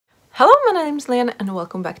Hello, my name is Liene and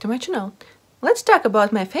welcome back to my channel. Let's talk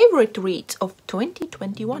about my favorite reads of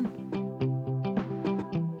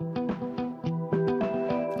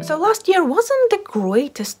 2021. So last year wasn't the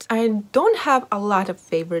greatest. I don't have a lot of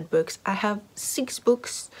favorite books. I have 6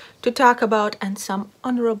 books to talk about and some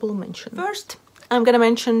honorable mentions. First, I'm gonna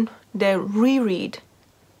mention the reread.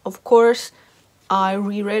 Of course, I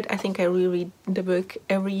think I reread the book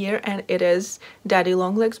every year, and it is Daddy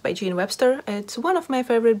Longlegs by Jean Webster. It's one of my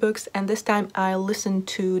favorite books, and this time I listened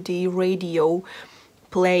to the radio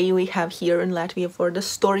play we have here in Latvia for the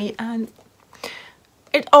story, and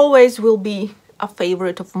it always will be a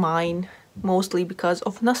favorite of mine, mostly because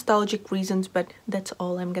of nostalgic reasons, but that's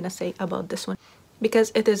all I'm gonna say about this one,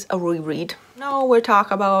 because it is a reread. Now we'll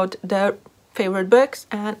talk about the favorite books,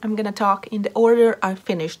 and I'm gonna talk in the order I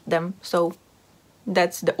finished them, so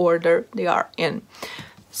that's the order they are in.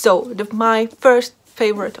 So my first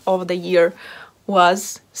favorite of the year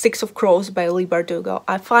was Six of Crows by Leigh Bardugo.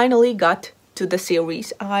 I finally got to the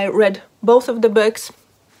series. I read both of the books.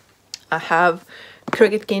 I have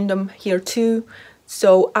Cricket Kingdom here too,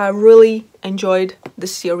 so I really enjoyed the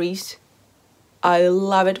series. I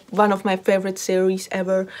love it, one of my favorite series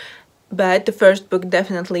ever, but the first book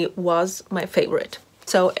definitely was my favorite.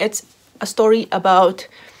 So it's a story about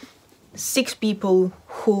 6 people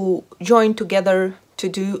who join together to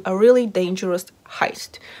do a really dangerous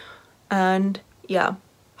heist, and yeah,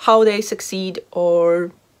 how they succeed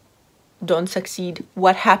or don't succeed,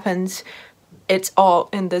 what happens, it's all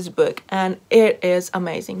in this book, and it is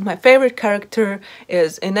amazing. My favorite character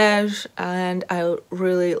is Inej, and I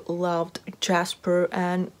really loved Jasper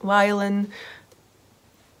and Violin.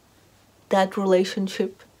 That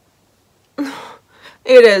relationship,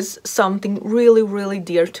 it is something really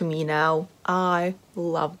dear to me now. I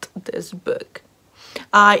loved this book.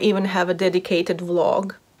 I even have a dedicated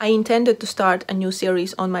vlog. I intended to start a new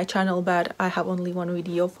series on my channel, but I have only one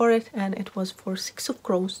video for it, and it was for Six of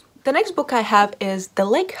Crows. The next book I have is The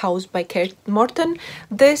Lake House by Kate Morton.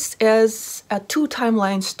 This is a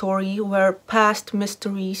 2-timeline story where past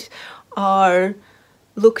mysteries are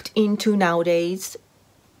looked into nowadays.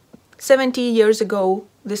 70 years ago,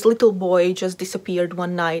 this little boy just disappeared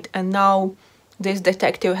one night, and now this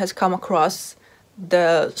detective has come across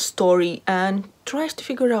the story and tries to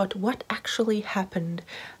figure out what actually happened.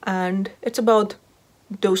 And it's about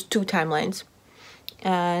those 2 timelines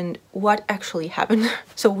and what actually happened.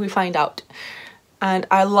 So we find out. And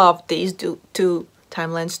I love these 2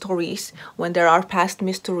 timeline stories when there are past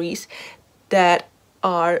mysteries that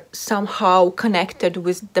are somehow connected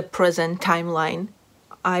with the present timeline.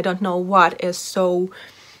 I don't know what is so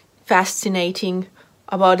fascinating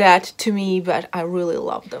about that to me, but I really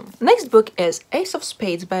love them. Next book is Ace of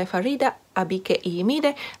Spades by Farida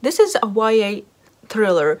Abike-Iyimide. This is a YA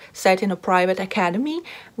thriller set in a private academy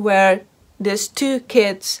where these 2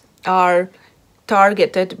 kids are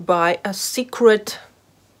targeted by a secret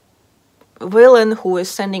villain who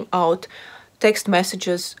is sending out text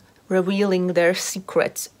messages revealing their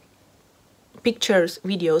secrets, pictures,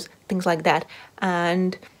 videos, things like that.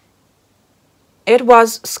 And it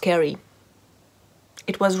was scary.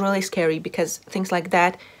 It was really scary because things like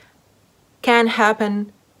that can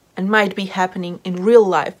happen and might be happening in real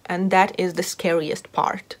life, and that is the scariest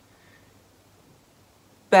part.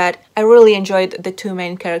 But I really enjoyed the 2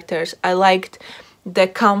 main characters. I liked the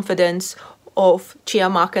confidence of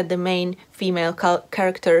Chiamaka, the main female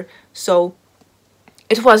character, so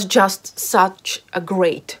it was just such a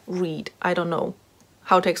great read. I don't know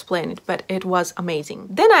how to explain it, but it was amazing.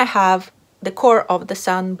 Then I have The Core of the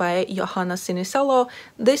Sun by Johanna Sinisalo.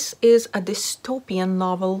 This is a dystopian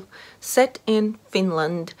novel set in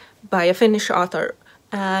Finland by a Finnish author,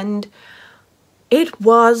 and it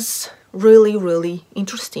was really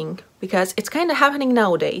interesting because it's kind of happening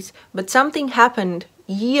nowadays, but something happened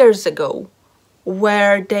years ago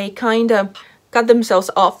where they kind of cut themselves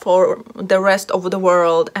off for the rest of the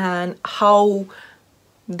world, and how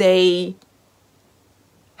they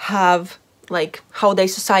have, like, how their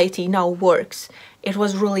society now works. It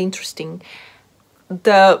was really interesting.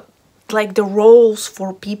 The roles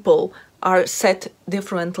for people are set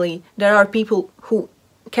differently. There are people who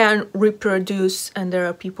can reproduce and there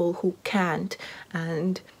are people who can't,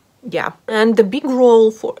 and yeah. And the big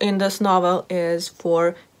role in this novel is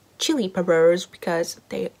for chili peppers, because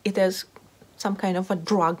it is some kind of a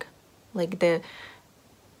drug, like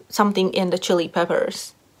something in the chili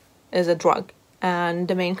peppers is a drug, and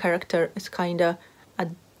the main character is kind of a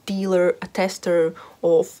dealer, a tester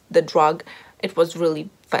of the drug. It was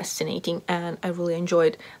really fascinating, and I really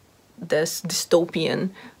enjoyed this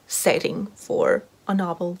dystopian setting for a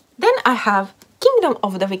novel. Then I have Kingdom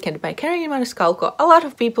of the Wicked by Carrie Maniscalco. A lot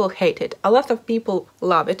of people hate it, a lot of people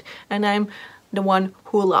love it, and I'm the one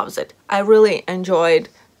who loves it. I really enjoyed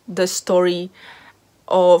the story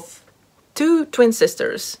of two twin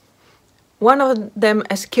sisters. One of them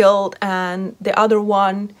is killed and the other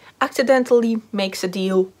one accidentally makes a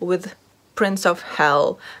deal with Prince of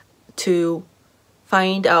Hell to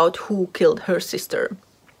find out who killed her sister.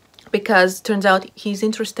 Because turns out he's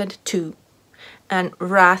interested too. And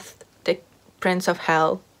Wrath, the Prince of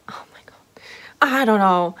Hell, oh my god, I don't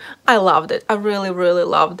know, I loved it. I really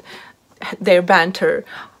loved their banter.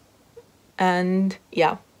 And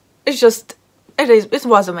yeah, it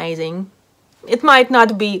was amazing. It might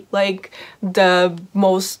not be like the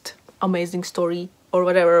most amazing story or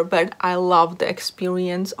whatever, but I love the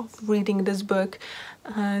experience of reading this book,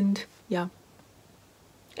 and yeah,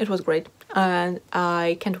 it was great, and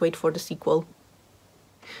I can't wait for the sequel.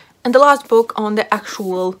 And the last book on the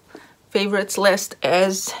actual favorites list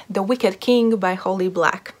is The Wicked King by Holly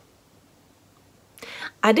Black.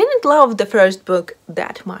 I didn't love the first book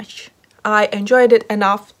that much. I enjoyed it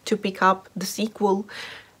enough to pick up the sequel,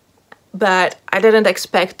 but I didn't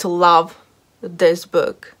expect to love this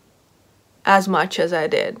book as much as I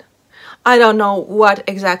did. I don't know what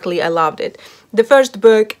exactly I loved it. The first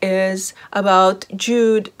book is about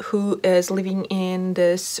Jude, who is living in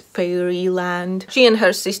this fairy land. She and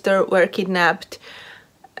her sister were kidnapped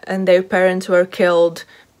and their parents were killed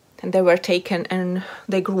and they were taken and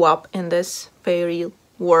they grew up in this fairy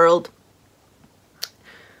world.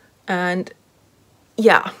 And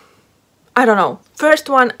yeah, I don't know. First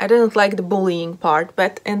one, I didn't like the bullying part,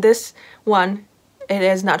 but in this one, it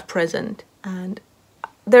is not present. And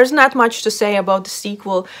there's not much to say about the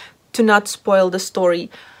sequel to not spoil the story,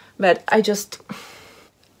 but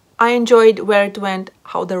I enjoyed where it went,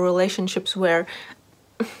 how the relationships were.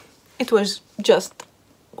 It was just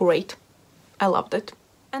great. I loved it.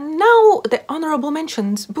 And now the honorable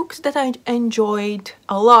mentions, books that I enjoyed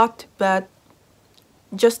a lot, but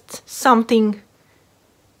just something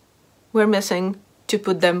we're missing to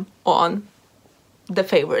put them on the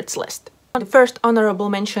favorites list. The first honorable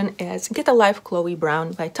mention is Get a Life, Chloe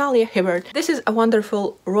Brown by Talia Hibbert. This is a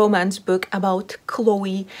wonderful romance book about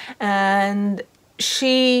Chloe, and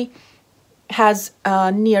she has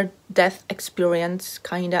a near-death experience,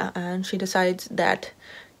 kinda, and she decides that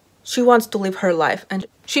she wants to live her life, and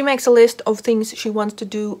she makes a list of things she wants to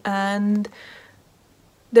do, and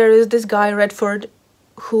there is this guy, Redford,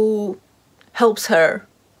 who helps her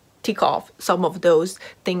tick off some of those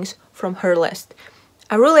things from her list.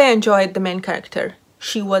 I really enjoyed the main character.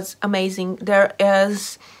 She was amazing. There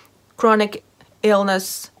is chronic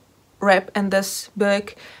illness rep in this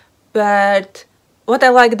book, but what I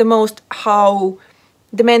like the most, how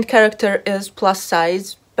the main character is plus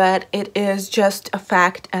size, but it is just a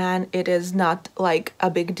fact and it is not like a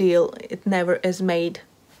big deal. It never is made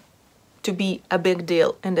to be a big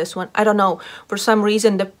deal in this one. I don't know, for some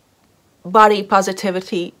reason the body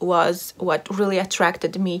positivity was what really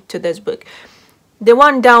attracted me to this book. The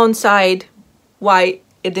one downside why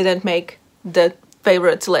it didn't make the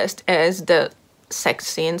favorites list is the sex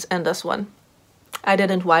scenes in this one. I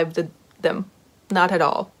didn't vibe them, not at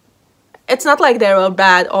all. It's not like they were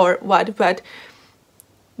bad or what, but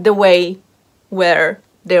the way where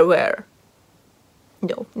they were,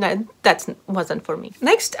 no, that wasn't for me.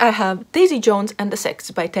 Next I have Daisy Jones and the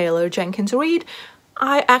Six by Taylor Jenkins Reid.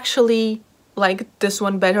 I actually like this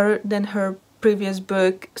one better than her previous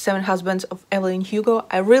book, Seven Husbands of Evelyn Hugo.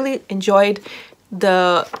 I really enjoyed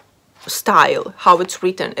the style, how it's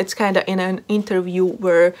written. It's kind of in an interview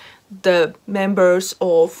where the members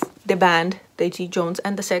of the band, Daisy Jones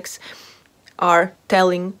and the Six, are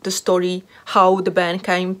telling the story, how the band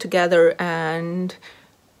came together and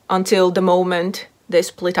until the moment they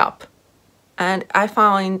split up. And I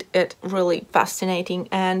find it really fascinating,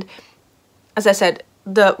 and as I said,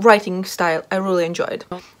 the writing style I really enjoyed.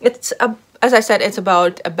 As I said, it's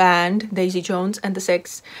about a band, Daisy Jones and the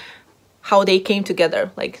Six, how they came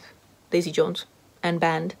together, like Daisy Jones and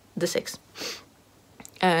band, the Six,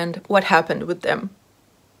 and what happened with them.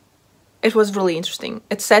 It was really interesting.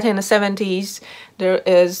 It's set in the 70s. There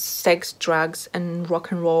is sex, drugs, and rock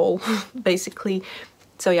and roll, basically.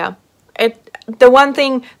 So yeah, the one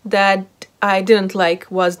thing that I didn't like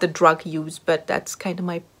was the drug use, but that's kind of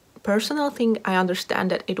my personal thing. I understand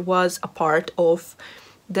that it was a part of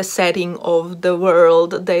the setting of the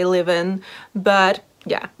world they live in, but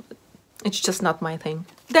yeah, it's just not my thing.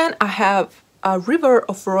 Then I have A River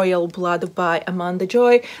of Royal Blood by Amanda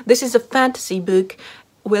Joy. This is a fantasy book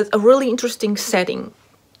with a really interesting setting.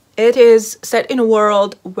 It is set in a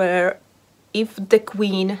world where if the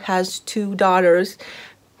queen has two daughters,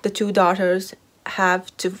 the two daughters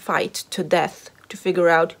have to fight to death to figure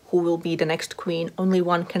out who will be the next queen. Only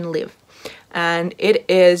one can live. And it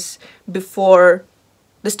is before,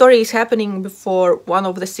 the story is happening before one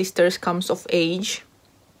of the sisters comes of age,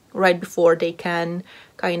 right before they can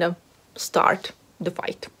kind of start the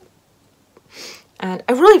fight. And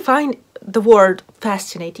I really find the world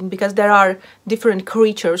fascinating because there are different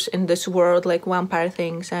creatures in this world, like vampire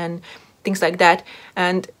things and things like that.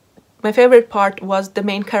 And my favorite part was the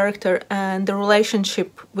main character and the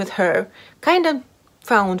relationship with her. Kind of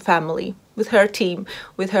found family with her team,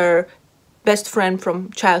 with her best friend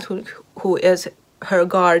from childhood who is her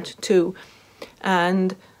guard too,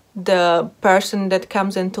 and the person that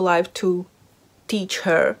comes into life to teach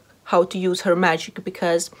her how to use her magic,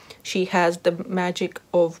 because she has the magic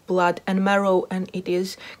of blood and marrow and it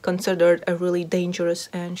is considered a really dangerous,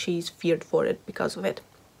 and she's feared for it because of it.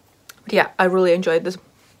 But yeah, I really enjoyed this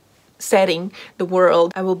setting, the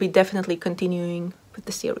world. I will be definitely continuing with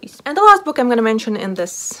the series. And the last book I'm gonna mention in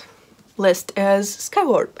this list is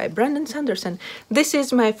Skyward by Brandon Sanderson. This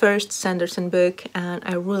is my first Sanderson book and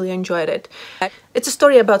I really enjoyed it. It's a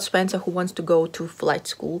story about Spencer who wants to go to flight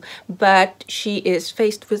school, but she is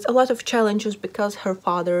faced with a lot of challenges because her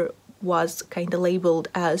father was kind of labeled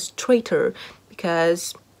as traitor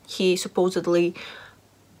because he supposedly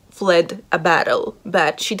fled a battle,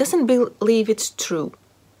 but she doesn't believe it's true.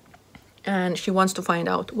 And she wants to find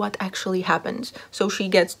out what actually happens. So she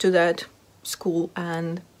gets to that school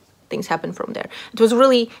and things happen from there. It was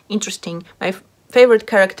really interesting. My favorite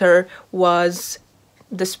character was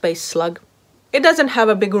the space slug. It doesn't have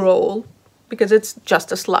a big role because it's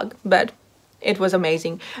just a slug, but it was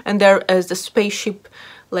amazing. And there is the spaceship,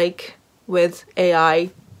 like with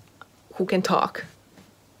AI who can talk.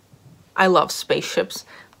 I love spaceships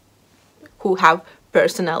who have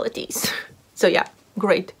personalities. So yeah,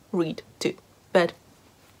 great read too. But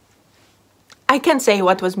I can't say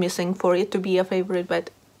what was missing for it to be a favorite,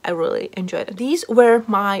 but I really enjoyed it. These were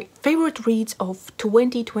my favorite reads of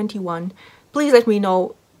 2021. Please let me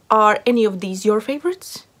know, are any of these your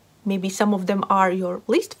favorites? Maybe some of them are your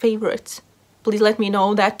least favorites. Please let me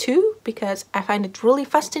know that too, because I find it really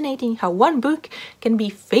fascinating how one book can be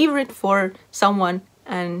favorite for someone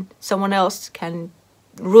and someone else can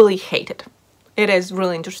really hate it. It is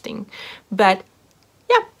really interesting. But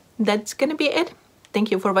yeah, that's gonna be it. Thank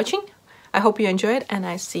you for watching. I hope you enjoyed and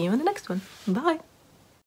I see you in the next one. Bye!